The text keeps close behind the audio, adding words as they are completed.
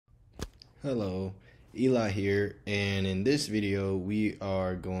Hello, Eli here, and in this video we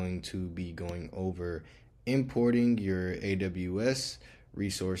are going to be going over importing your AWS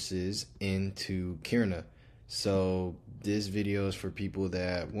resources into Kyrna. So this video is for people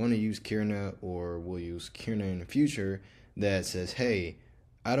that want to use Kyrna or will use Kyrna in the future that says, hey,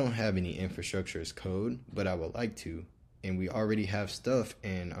 I don't have any infrastructure as code, but I would like to. And we already have stuff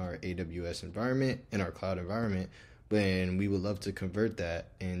in our AWS environment, in our cloud environment, and we would love to convert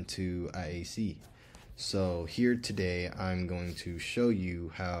that into IaC. So here today, I'm going to show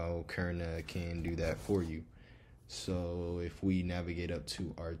you how Kyrna can do that for you. So if we navigate up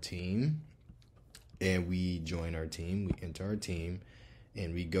to our team and we join our team, we enter our team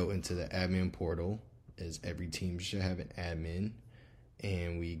and we go into the admin portal, as every team should have an admin,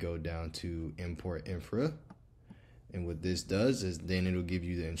 and we go down to import infra. And what this does is then it'll give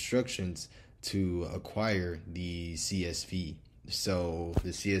you the instructions to acquire the CSV. So the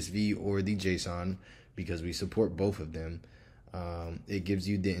CSV or the JSON, because we support both of them, it gives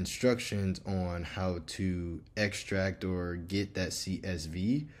you the instructions on how to extract or get that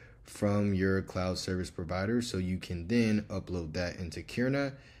CSV from your cloud service provider, so you can then upload that into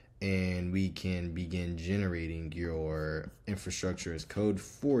Kyrna and we can begin generating your infrastructure as code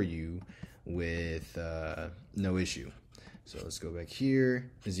for you with no issue. So let's go back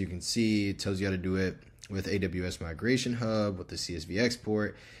here. As you can see, it tells you how to do it with AWS Migration Hub, with the CSV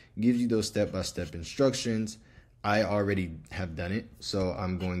export. It gives you those step-by-step instructions. I already have done it, so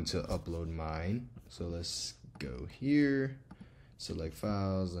I'm going to upload mine. So let's go here, select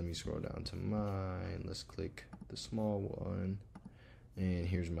files. Let me scroll down to mine. Let's click the small one. And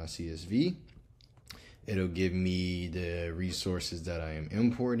here's my CSV. It'll give me the resources that I am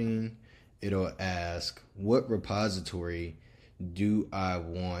importing. It'll ask, what repository do I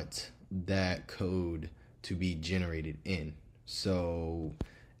want that code to be generated in? So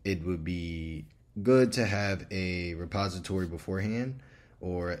it would be good to have a repository beforehand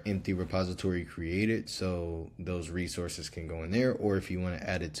or an empty repository created so those resources can go in there. Or if you want to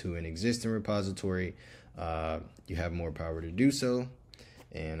add it to an existing repository, you have more power to do so.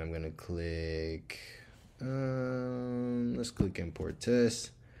 And I'm going to click, let's click import test.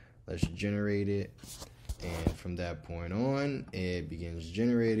 Let's generate it, and from that point on, it begins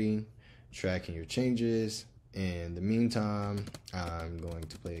generating, tracking your changes. In the meantime, I'm going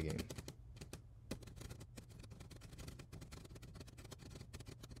to play a game.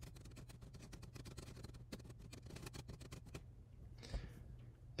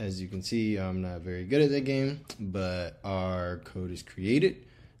 As you can see, I'm not very good at that game, but our code is created.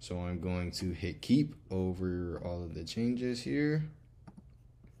 So I'm going to hit keep over all of the changes here.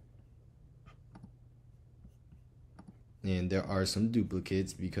 And there are some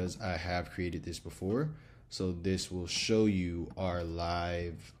duplicates because I have created this before. So this will show you our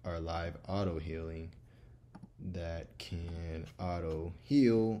live auto healing that can auto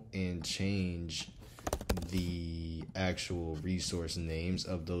heal and change the actual resource names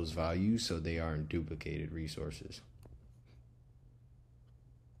of those values so they aren't duplicated resources.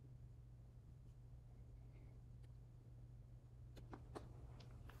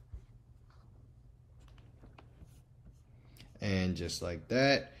 And just like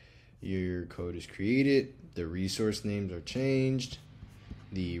that, your code is created, the resource names are changed,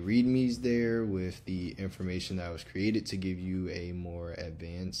 the readme's there with the information that was created to give you a more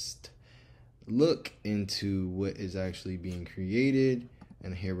advanced look into what is actually being created.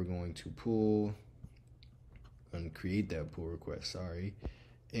 And here we're going to pull and create that pull request, sorry.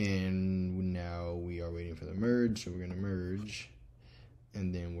 And now we are waiting for the merge, so we're going to merge,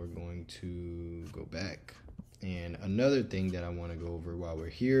 and then we're going to go back. And another thing that I want to go over while we're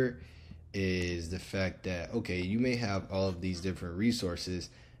here is the fact that, okay, you may have all of these different resources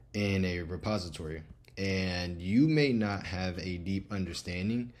in a repository, and you may not have a deep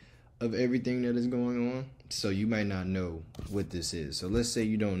understanding of everything that is going on. So you might not know what this is. So let's say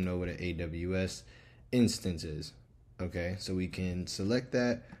you don't know what an AWS instance is. Okay, so we can select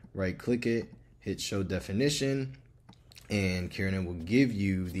that, right click it, hit show definition, and Kyrna will give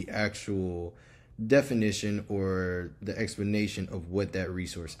you the actual definition or the explanation of what that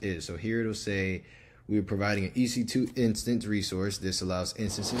resource is. So here it'll say we're providing an EC2 instance resource. This allows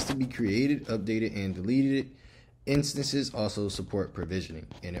instances to be created, updated, and deleted. Instances also support provisioning,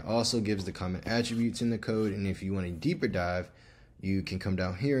 and it also gives the common attributes in the code. And if you want a deeper dive, you can come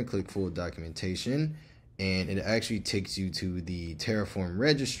down here and click full documentation, and it actually takes you to the Terraform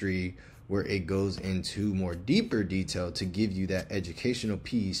registry where it goes into more deeper detail to give you that educational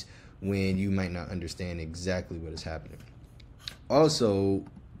piece when you might not understand exactly what is happening. Also,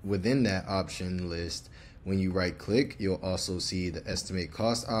 within that option list, When you right click, you'll also see the estimate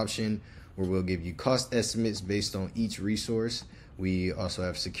cost option, where we'll give you cost estimates based on each resource. We also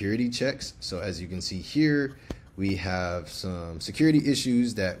have security checks. So as you can see here, we have some security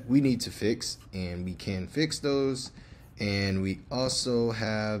issues that we need to fix, and we can fix those. And we also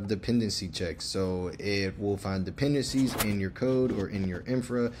have dependency checks. So it will find dependencies in your code or in your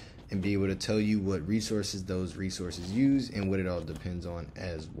infra and be able to tell you what resources those resources use and what it all depends on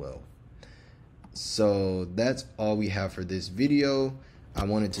as well. So that's all we have for this video. I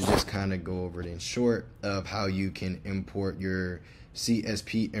wanted to just kind of go over it in short of how you can import your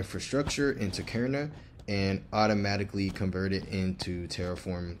CSP infrastructure into Kyrna and automatically convert it into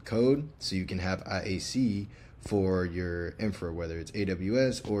Terraform code, so you can have IaC for your infra, whether it's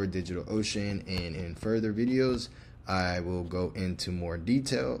AWS or DigitalOcean. And in further videos, I will go into more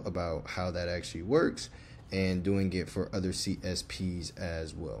detail about how that actually works and doing it for other CSPs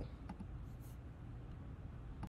as well.